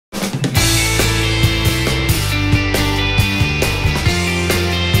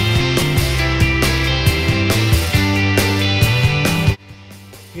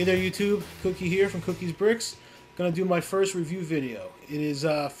YouTube? Cookie here from Cookie's Bricks. Gonna do my first review video. It is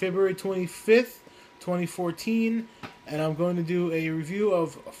February 25th, 2014, and I'm going to do a review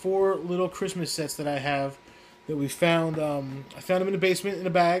of 4 little Christmas sets that I have that we found. I found them in the basement in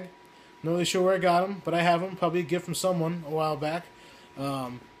a bag. Not really sure where I got them, but I have them. Probably a gift from someone a while back.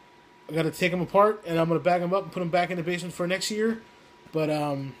 I got to take them apart, and I'm going to bag them up and put them back in the basement for next year. But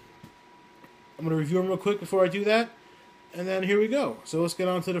I'm going to review them real quick before I do that. And then here we go. So let's get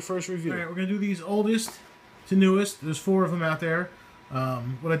on to the first review. Alright, we're going to do these oldest to newest. There's 4 of them out there.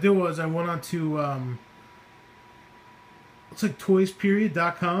 What I did was I went on to looks like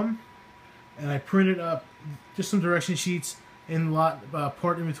toysperiod.com, and I printed up just some direction sheets and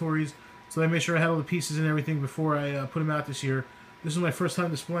part inventories, so I made sure I had all the pieces and everything before I put them out this year. This is my first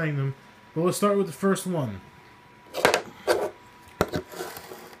time displaying them, but let's start with the first one.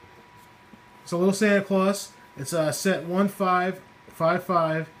 It's a little Santa Claus. It's set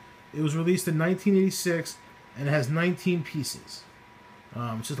 1555. It was released in 1986, and it has 19 pieces.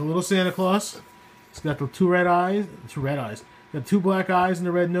 It's just a little Santa Claus. It's got the 2 red eyes. Got 2 black eyes and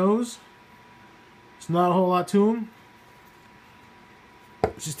a red nose. It's not a whole lot to him.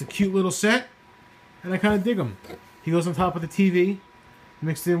 It's just a cute little set, and I kind of dig him. He goes on top of the TV,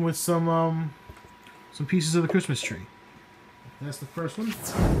 mixed in with some pieces of the Christmas tree. That's the first one.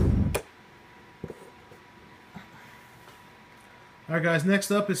 Alright guys,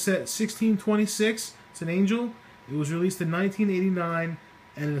 next up is set 1626. It's an angel. It was released in 1989,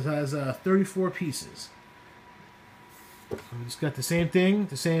 and it has 34 pieces. It's got the same thing,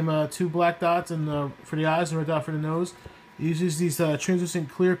 the same 2 black dots and for the eyes and red dot for the nose. It uses these translucent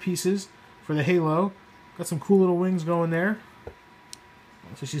clear pieces for the halo. Got some cool little wings going there.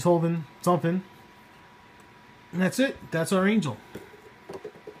 So she's holding something. And that's it. That's our angel.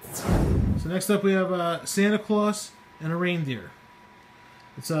 So next up we have Santa Claus and a reindeer.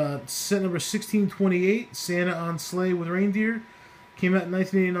 It's set number 1628, Santa on Sleigh with Reindeer. Came out in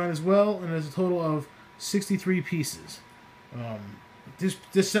 1989 as well, and there's a total of 63 pieces.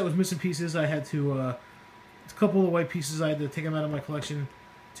 This set was missing pieces. I had to, a couple of the white pieces, I had to take them out of my collection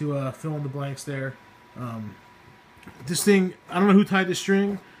to fill in the blanks there. This thing, I don't know who tied the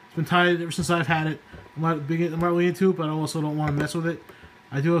string. It's been tied ever since I've had it. I'm not really into it, but I also don't want to mess with it.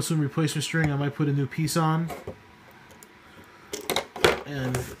 I do have some replacement string. I might put a new piece on.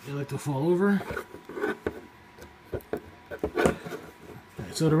 And they like to fall over. Right,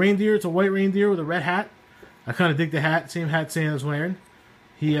 so the reindeer, it's a white reindeer with a red hat. I kind of dig the hat, same hat Santa's wearing.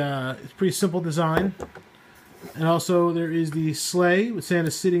 It's pretty simple design. And also there is the sleigh, with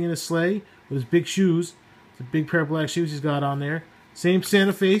Santa sitting in a sleigh with his big shoes. It's a big pair of black shoes he's got on there. Same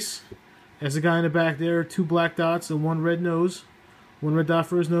Santa face as the guy in the back there, 2 black dots and 1 red nose. 1 red dot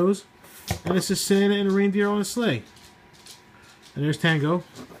for his nose. And it's just Santa and a reindeer on a sleigh. And there's Tango.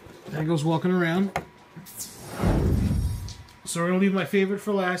 Tango's walking around. So we're going to leave my favorite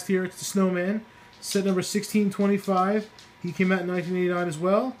for last here. It's the Snowman. Set number 1625. He came out in 1989 as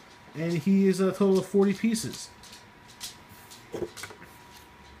well. And he is a total of 40 pieces.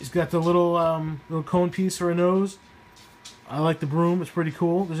 He's got the little cone piece for a nose. I like the broom. It's pretty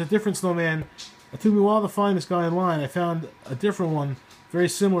cool. There's a different Snowman. It took me a while to find this guy in line. I found a different one very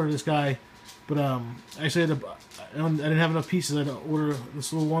similar to this guy. But actually, I didn't have enough pieces. I had to order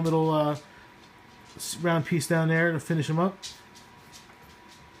this one little round piece down there to finish him up.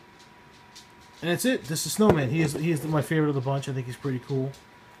 And that's it. This is Snowman. He is my favorite of the bunch. I think he's pretty cool.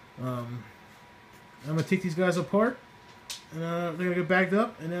 I'm going to take these guys apart, and they're going to get bagged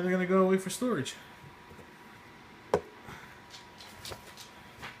up, and then they're going to go away for storage.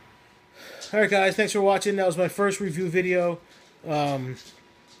 Alright guys, thanks for watching. That was my first review video.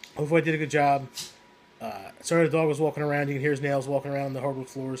 Hopefully I did a good job. Sorry the dog was walking around. You can hear his nails walking around the hardwood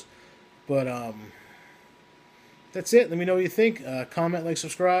floors. But that's it. Let me know what you think. Comment, like,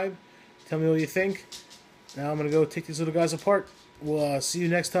 subscribe. Tell me what you think. Now I'm going to go take these little guys apart. We'll see you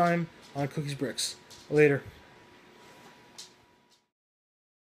next time on Cookie's Bricks. Later.